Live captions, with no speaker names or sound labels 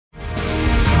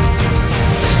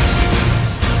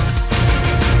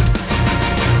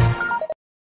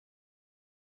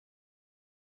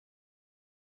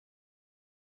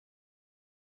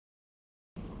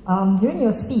During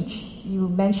your speech, you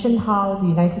mentioned how the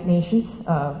United Nations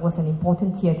was an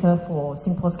important theatre for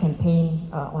Singapore's campaign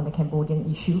on the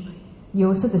Cambodian issue. You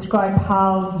also described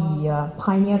how the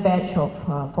pioneer batch of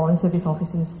Foreign Service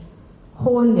officers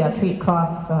honed their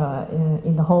tradecraft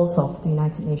in the halls of the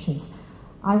United Nations.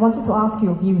 I wanted to ask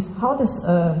your views. How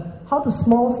do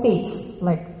small states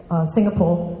like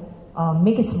Singapore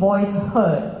make its voice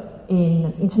heard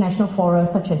in international fora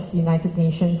such as the United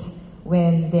Nations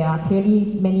when there are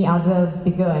clearly many other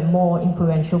bigger and more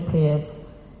influential players?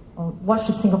 What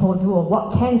should Singapore do, or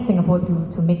what can Singapore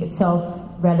do to make itself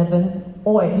relevant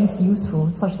or at least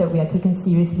useful such that we are taken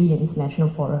seriously in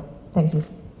international fora? Thank you.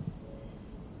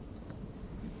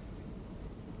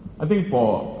 I think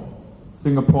for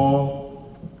Singapore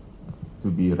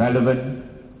to be relevant,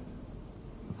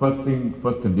 first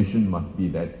condition must be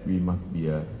that we must be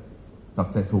a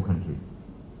successful country.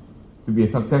 To be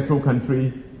a successful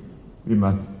country, we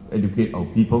must educate our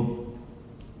people,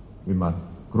 we must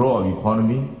grow our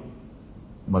economy,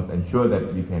 we must ensure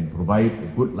that we can provide a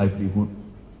good livelihood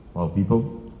for our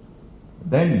people.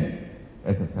 Then,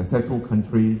 as a successful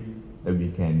country, that we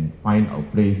can find our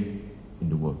place in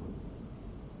the world.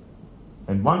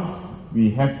 And once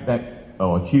we have that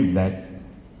or achieve that,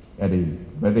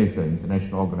 whether it's an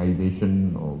international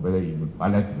organization or whether even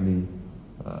bilaterally,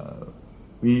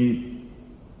 we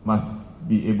must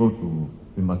be able to,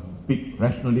 we must speak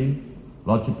rationally,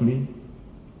 logically,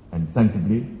 and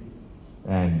sensibly.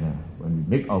 And when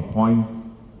we make our points,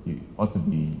 it ought to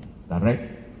be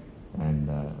direct and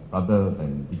rather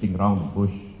than beating around the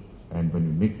bush. And when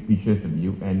we make speeches in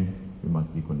the UN, we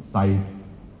must be concise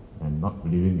and not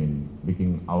believing in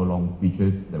making hour-long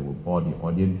speeches that will bore the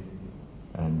audience.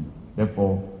 And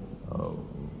therefore,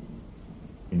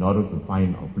 in order to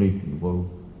find our place in the world,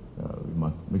 we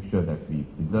must make sure that we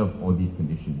preserve all these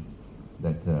conditions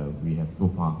that we have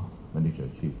so far managed to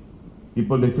achieve.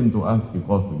 People listen to us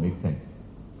because we make sense.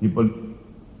 People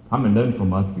come and learn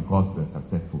from us because we are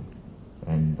successful.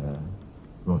 And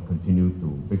we must continue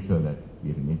to make sure that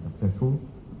we remain successful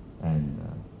and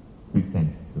speak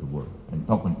sense to the world and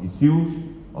talk on issues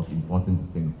of importance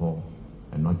to Singapore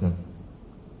and not just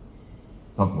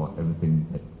talk about everything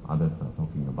that others are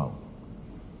talking about.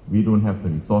 We don't have the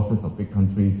resources of big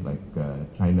countries like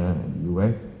China and the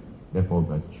US, therefore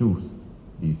we must choose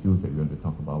the issues that we want to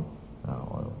talk about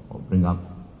or bring up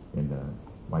in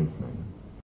a wise manner.